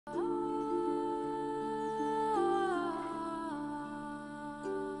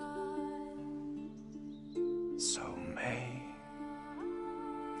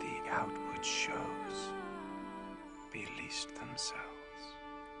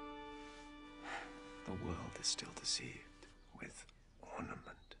The world is still deceived with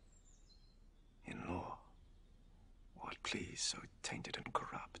ornament. In law, what please so tainted and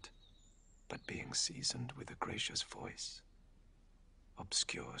corrupt, but being seasoned with a gracious voice,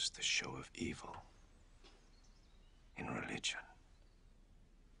 obscures the show of evil. In religion,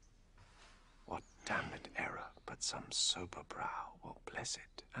 what damned error but some sober brow will bless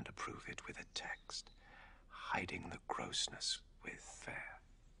it and approve it with a text, hiding the grossness with fair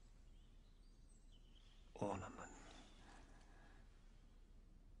ornament.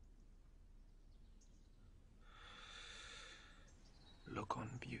 Look on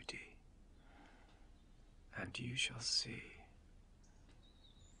beauty, and you shall see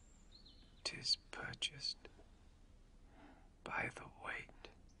 'tis purchased by the weight.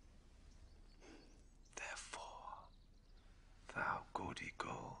 Therefore, thou gaudy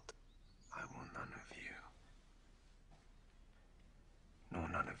gold, I will none of you, nor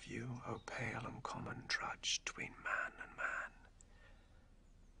none of you, O pale and common drudge tween man and man,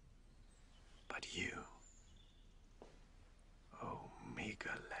 but you, O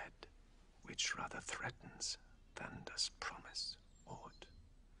meager lead, which rather threatens than does promise aught.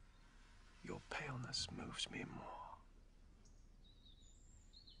 Your paleness moves me more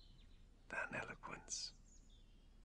than eloquence.